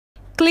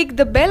Click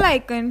the bell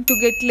icon to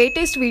get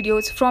latest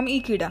videos from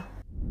Ekeeda.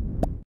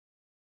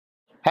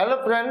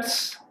 Hello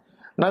friends,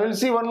 now we'll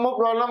see one more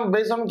problem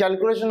based on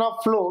calculation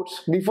of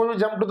floats before we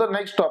jump to the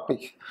next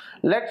topic.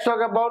 Let's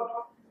talk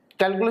about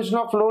calculation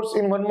of floats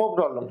in one more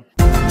problem.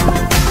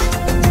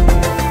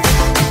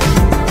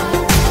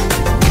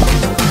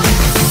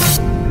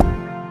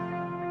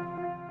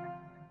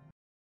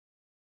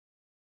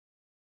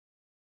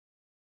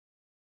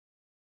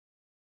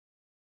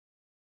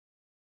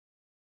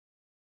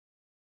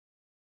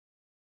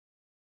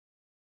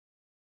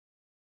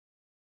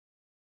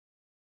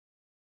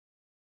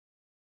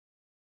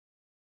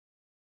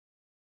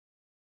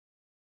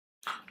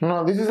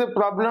 Now this is a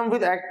problem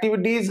with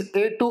activities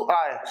A to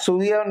I. So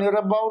we have near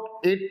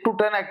about 8 to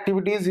 10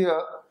 activities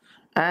here,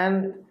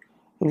 and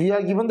we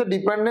are given the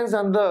dependence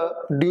and the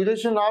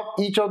duration of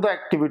each of the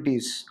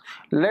activities.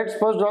 Let's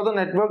first draw the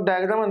network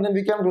diagram and then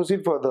we can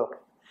proceed further.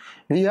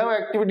 We have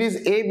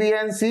activities A, B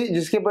and C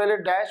जिसके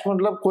पहले dash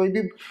मतलब कोई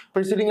भी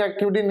preceding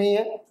activity नहीं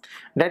है.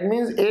 That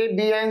means A,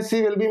 B and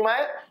C will be my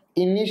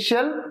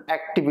initial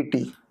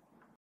activity.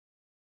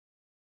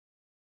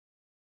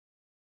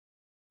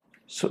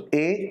 So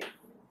A,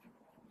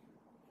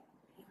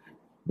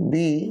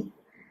 B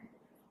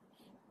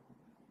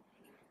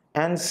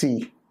and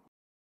C.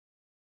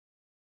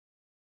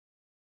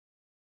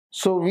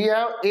 So we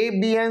have A,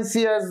 B and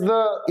C as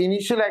the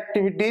initial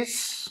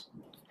activities.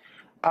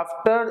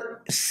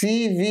 After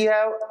C we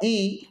have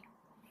E,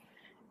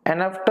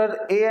 and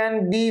after A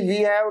and B we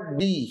have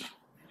D.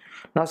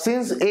 Now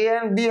since A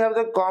and B have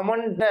the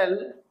common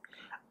del,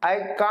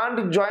 I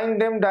can't join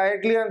them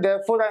directly and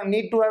therefore I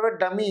need to have a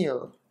dummy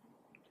here.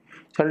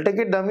 So I'll take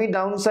a dummy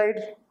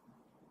downside.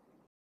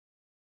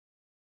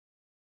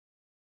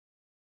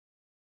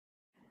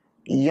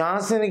 यहाँ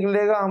से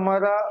निकलेगा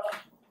हमारा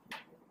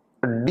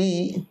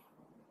D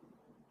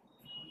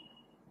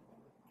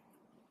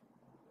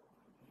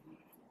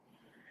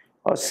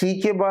और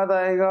C के बाद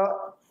आएगा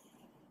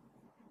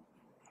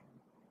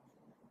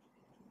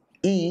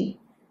E.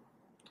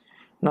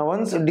 Now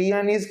once D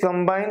and E is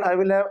combined, I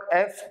will have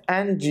F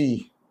and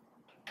G.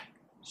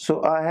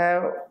 So I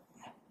have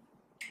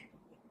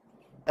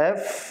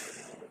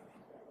F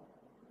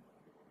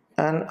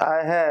and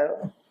I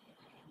have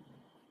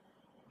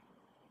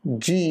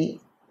G,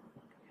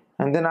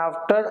 and then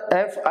after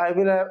F I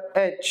will have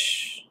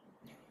H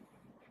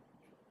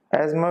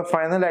as my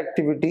final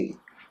activity,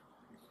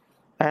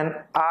 and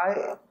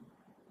I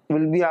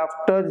will be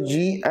after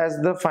G as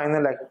the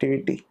final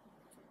activity.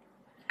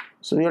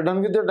 So we are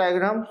done with the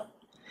diagram.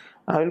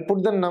 I will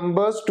put the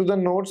numbers to the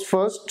nodes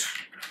first.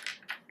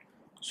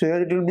 So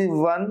here it will be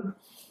 1,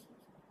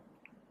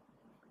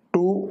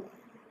 2,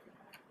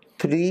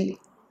 3,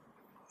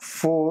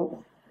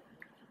 4,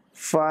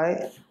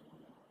 5,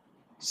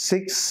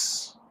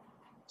 6,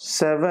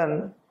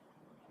 7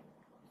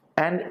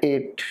 and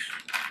 8,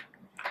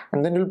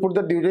 and then we'll put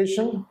the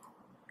duration.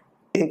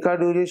 A का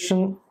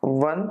duration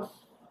 1,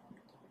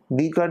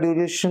 B का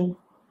duration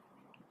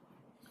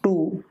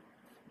 2,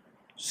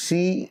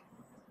 C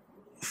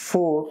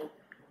 4,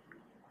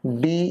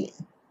 D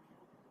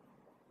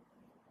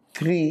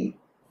 3,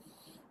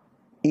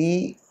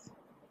 E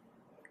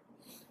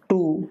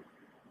 2,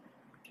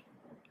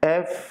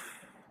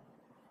 F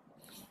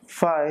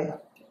 5,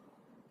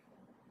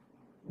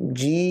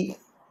 G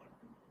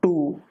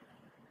 2,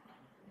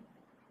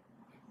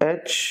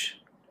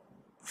 H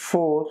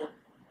 4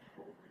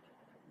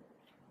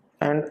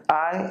 and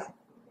I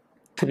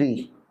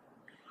 3.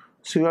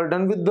 So we are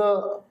done with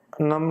the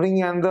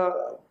numbering and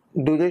the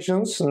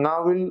durations.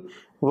 Now we'll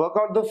work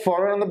out the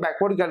forward and the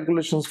backward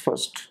calculations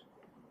first.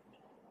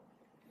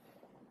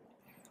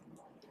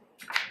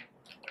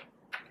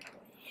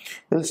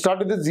 We'll start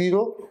with the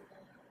 0.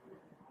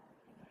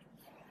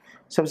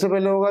 सबसे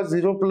पहले होगा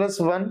 0 plus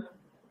 1.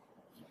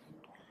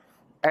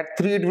 At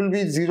 3 it will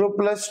be 0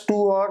 plus 2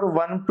 or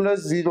 1 plus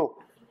 0.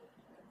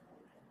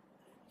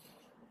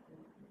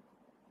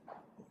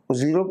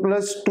 0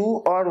 plus 2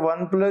 or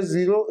 1 plus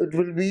 0, it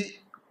will be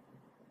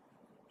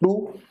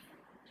 2.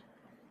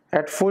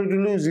 At 4 it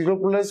will be 0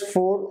 plus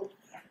 4.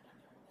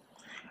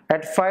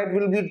 At 5 it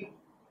will be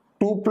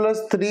 2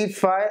 plus 3,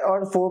 5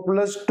 or 4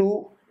 plus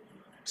 2,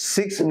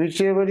 6,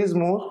 whichever is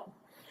more.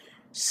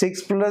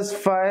 6 plus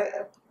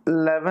 5,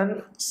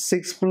 11,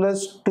 6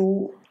 plus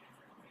 2,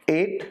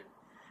 8.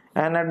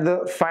 And at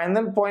the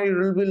final point it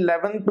will be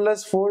 11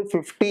 plus 4,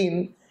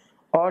 15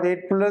 or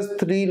 8 plus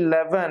 3,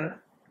 11,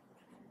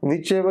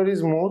 whichever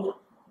is more.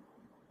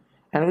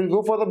 And we'll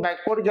go for the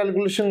backward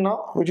calculation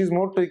now, which is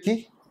more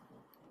tricky.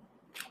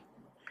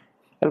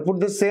 I'll put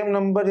the same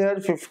number here,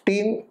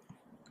 15.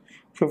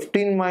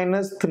 15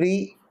 minus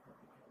 3,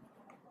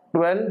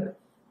 12.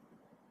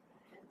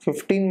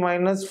 15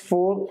 minus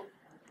 4,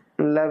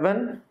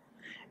 11.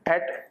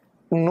 At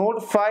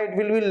node 5 it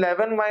will be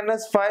 11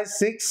 minus 5,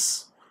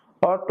 6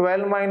 or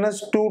 12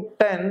 minus 2,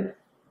 10,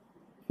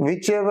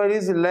 whichever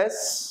is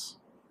less.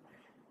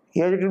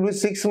 Here it will be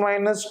 6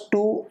 minus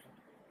 2,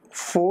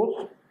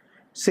 4,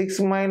 6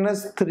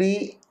 minus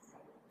 3,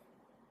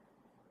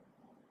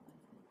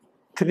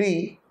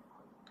 3.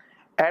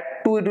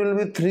 At 2 it will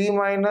be 3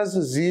 minus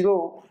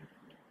 0,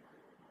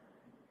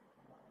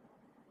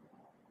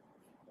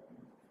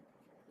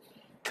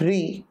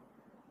 3,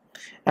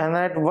 and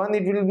at 1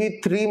 it will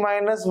be 3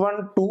 minus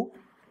 1, 2,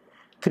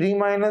 3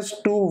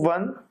 minus 2,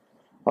 1,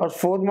 or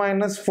 4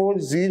 minus 4,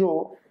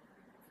 0,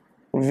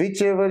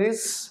 whichever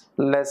is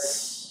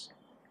less.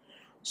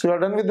 So you are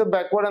done with the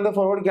backward and the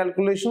forward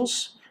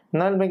calculations.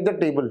 Now I'll make the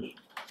table.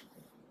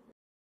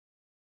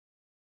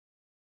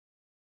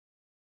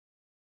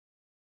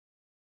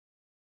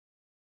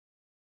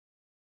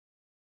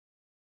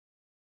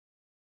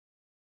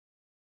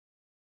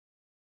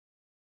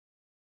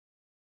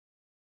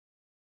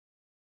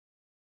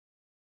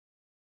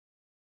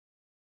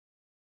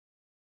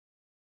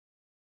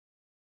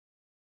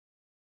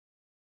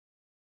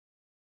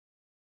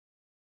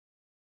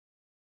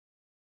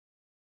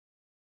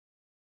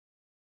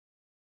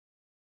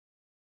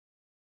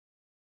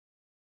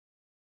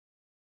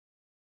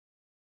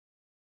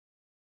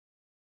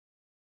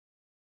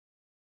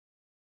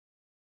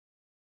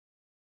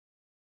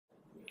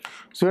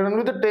 So we are done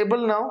with the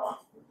table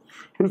now.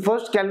 We'll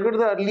first calculate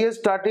the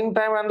earliest starting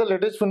time and the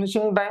latest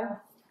finishing time.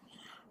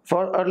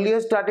 For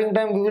earliest starting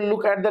time, we will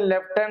look at the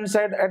left hand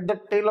side at the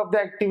tail of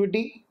the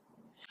activity,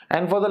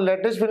 and for the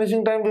latest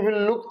finishing time, we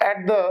will look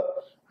at the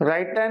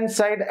right hand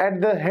side at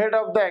the head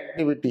of the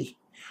activity.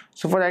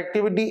 So for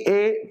activity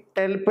A,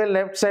 tail पे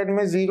left side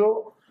में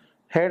 0,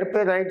 head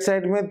पे right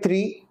side में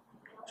 3.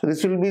 So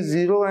this will be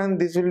 0 and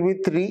this will be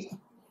 3.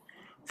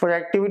 For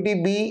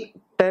activity B,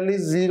 tail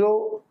is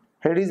 0,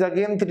 head is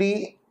again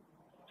 3,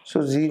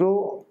 so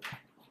 0.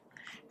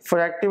 For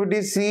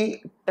activity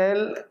C,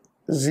 tail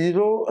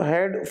 0,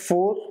 head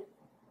 4.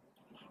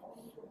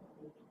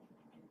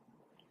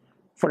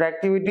 For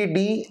activity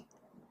D,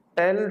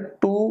 tail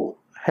 2,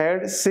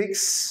 head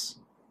 6.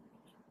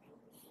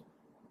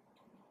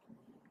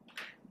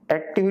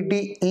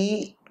 Activity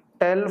E,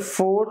 tail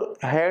 4,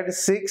 head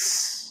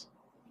 6.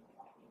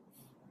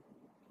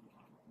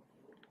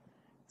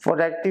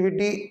 For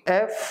activity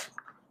F,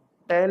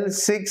 tail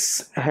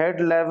 6, head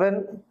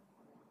 11.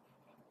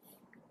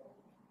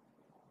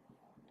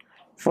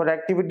 For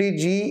activity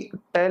G,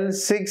 tail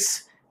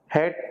 6,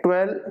 head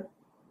 12.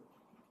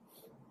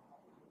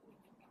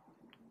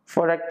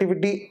 For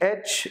activity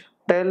H,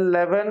 tail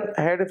 11,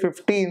 head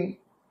 15.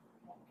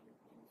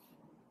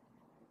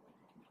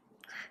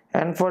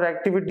 And for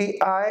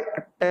activity I,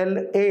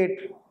 tail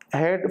 8,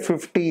 head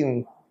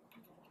 15.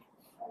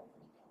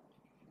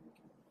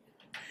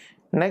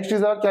 Next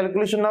is our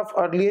calculation of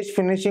earliest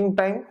finishing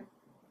time.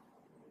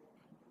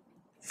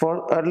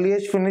 For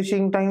earliest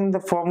finishing time, the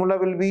formula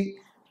will be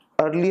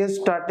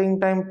earliest starting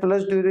time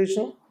plus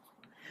duration,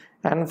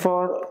 and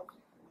for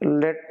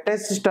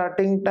latest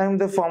starting time,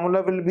 the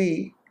formula will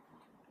be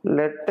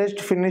latest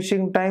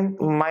finishing time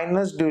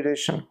minus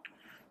duration.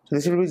 So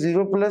this will be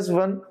 0 plus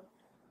 1,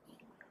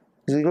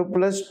 0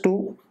 plus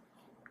 2,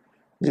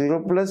 0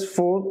 plus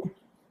 4,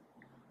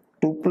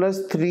 2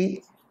 plus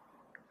 3,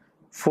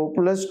 4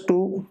 plus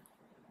 2,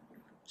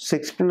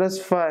 6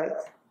 plus 5,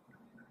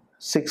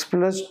 6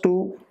 plus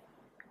 2,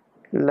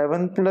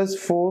 11 plus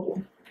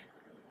 4,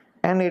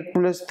 and 8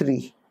 plus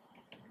 3.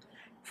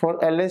 For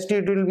LST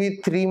it will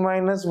be 3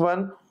 minus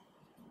 1,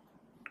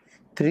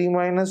 3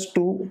 minus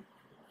 2,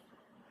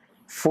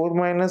 4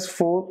 minus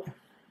 4,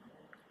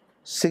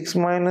 6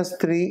 minus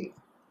 3,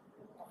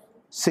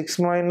 6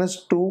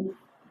 minus 2,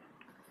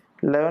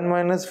 11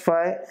 minus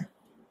 5,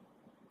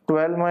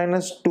 12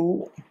 minus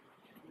 2,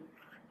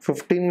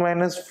 15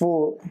 minus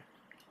 4,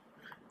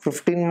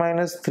 15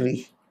 minus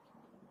 3.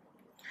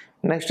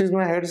 Next is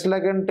my head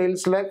slack and tail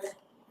slack.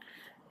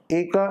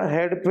 A का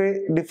head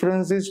पे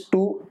difference is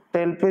 2,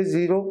 tail पे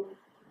 0.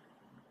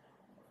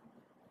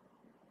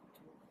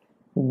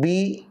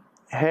 B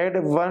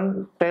head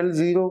 1, tail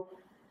 0.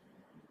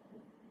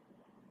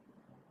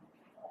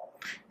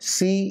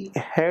 C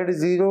head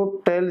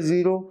 0, tail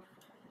 0.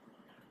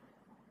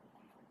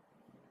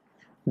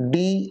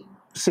 D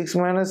 6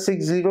 minus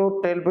 6,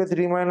 0, tail पे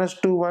 3 minus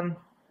 2, 1.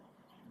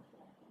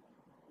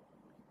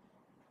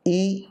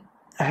 E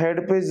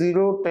head पे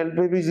 0, tail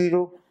पे भी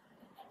 0.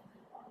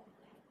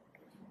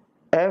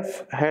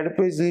 F head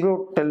पे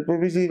 0, tail पे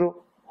भी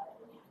 0.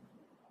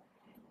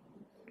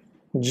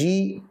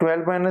 G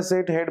 12 minus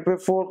 8, head पे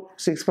 4,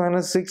 6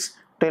 minus 6,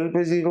 tail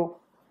पे 0.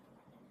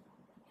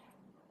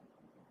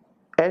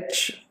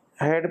 H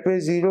head पे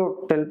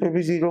 0, tail पे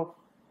भी 0.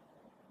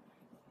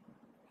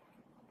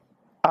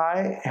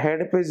 I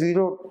head पे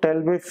 0,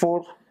 tail पे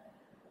 4.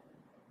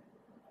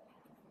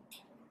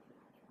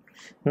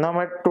 Now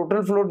my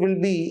total float will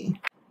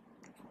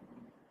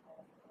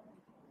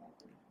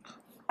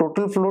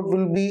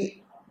be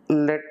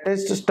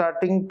latest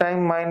starting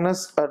time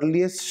minus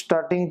earliest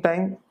starting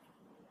time,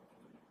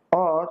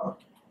 or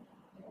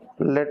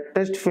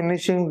latest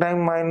finishing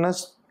time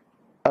minus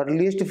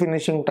earliest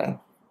finishing time.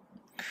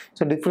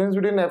 So difference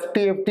between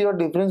FT or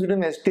difference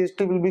between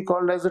ST will be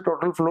called as the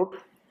total float.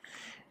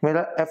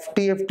 मेरा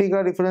FT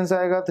का difference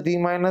आएगा 3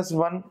 minus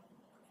 1,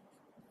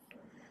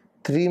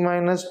 3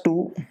 minus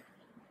 2,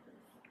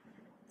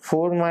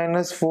 4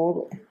 minus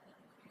 4,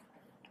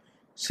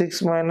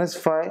 6 minus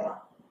 5,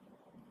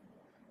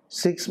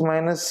 6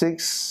 minus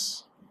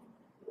 6,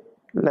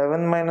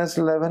 11 minus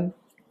 11,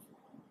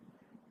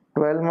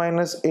 12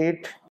 minus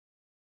 8,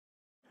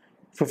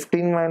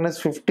 15 minus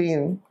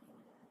 15,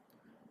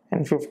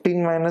 and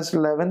 15 minus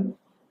 11.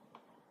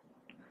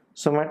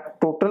 So my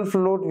total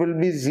float will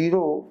be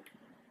 0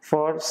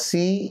 for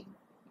C,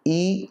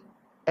 E,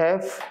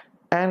 F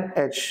and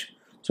H.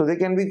 So they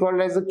can be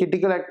called as the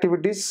critical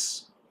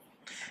activities.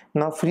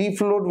 Now free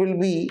float will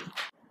be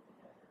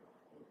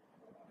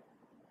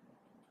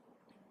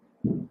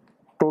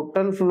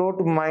total float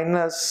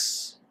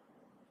minus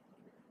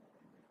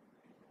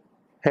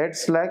head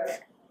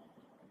slack,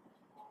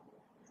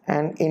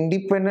 and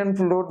independent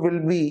float will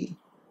be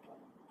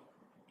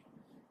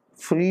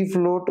free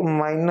float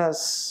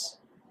minus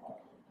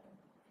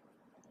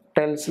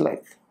tail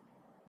slack.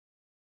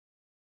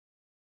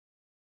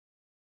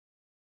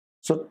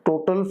 So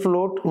total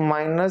float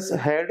minus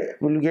head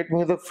will get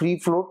me the free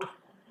float.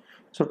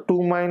 So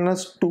 2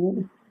 minus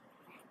 2,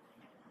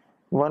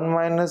 1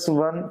 minus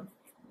 1,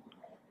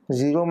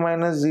 0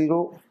 minus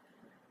 0,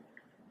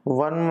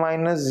 1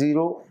 minus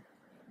 0,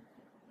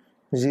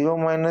 0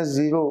 minus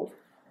 0,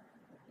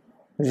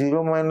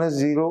 0 minus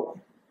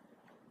 0,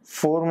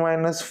 4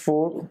 minus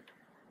 4,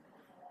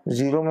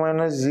 0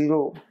 minus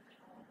 0,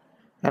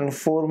 and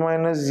 4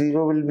 minus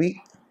 0 will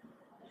be,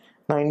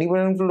 now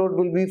independent float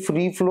will be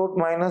free float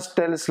minus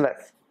tail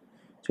slack.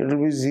 So it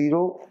will be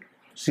 0,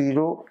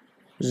 0,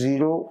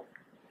 0,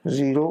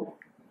 0,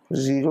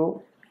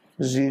 0,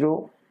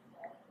 0,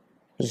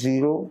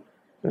 0,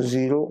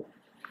 0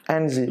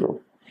 and 0.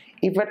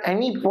 If at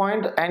any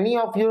point any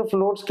of your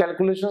floats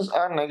calculations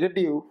are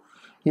negative,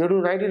 you have to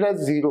write it as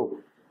 0,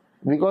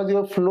 because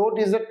your float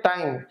is a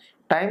time.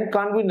 Time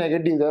can't be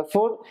negative.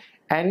 Therefore,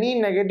 any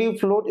negative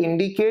float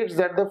indicates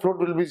that the float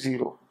will be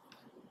 0.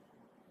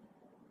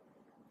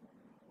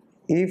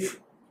 If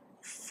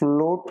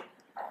float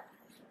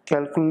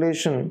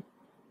calculation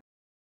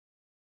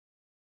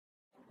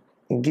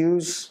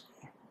gives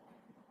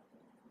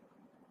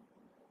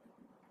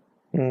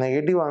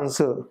negative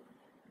answer,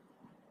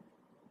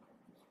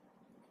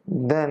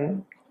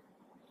 then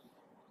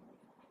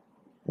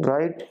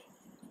write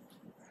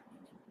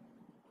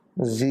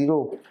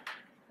 0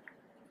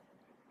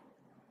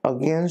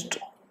 against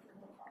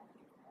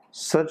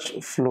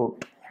such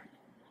float.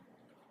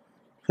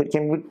 So it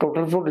can be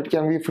total float, it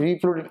can be free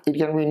float, it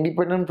can be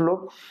independent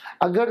float.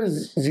 अगर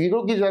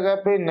 0 की जगह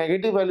पे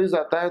negative values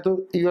आता है तो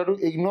you have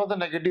to ignore the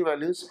negative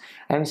values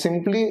and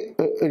simply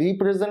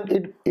represent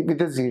it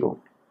with a 0.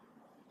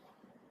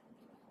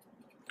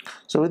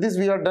 So with this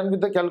we are done with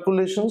the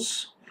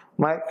calculations.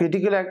 My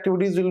critical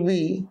activities will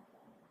be,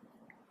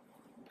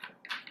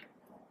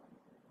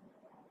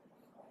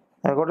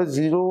 I got a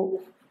 0,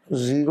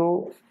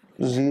 0,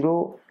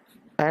 0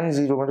 and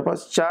 0. मेरे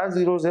पास 4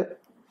 zeros है.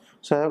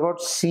 So I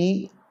got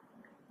C,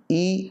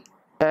 E,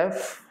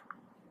 F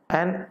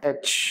and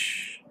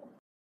H.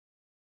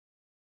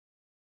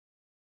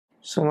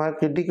 So my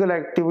critical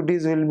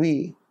activities will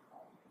be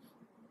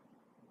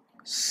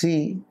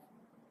C,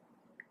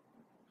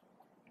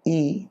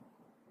 E,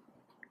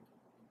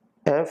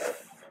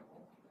 F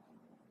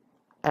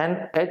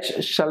and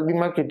H shall be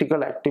my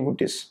critical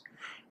activities.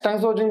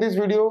 Thanks for watching this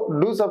video.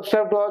 Do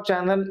subscribe to our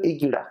channel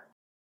Ekeeda.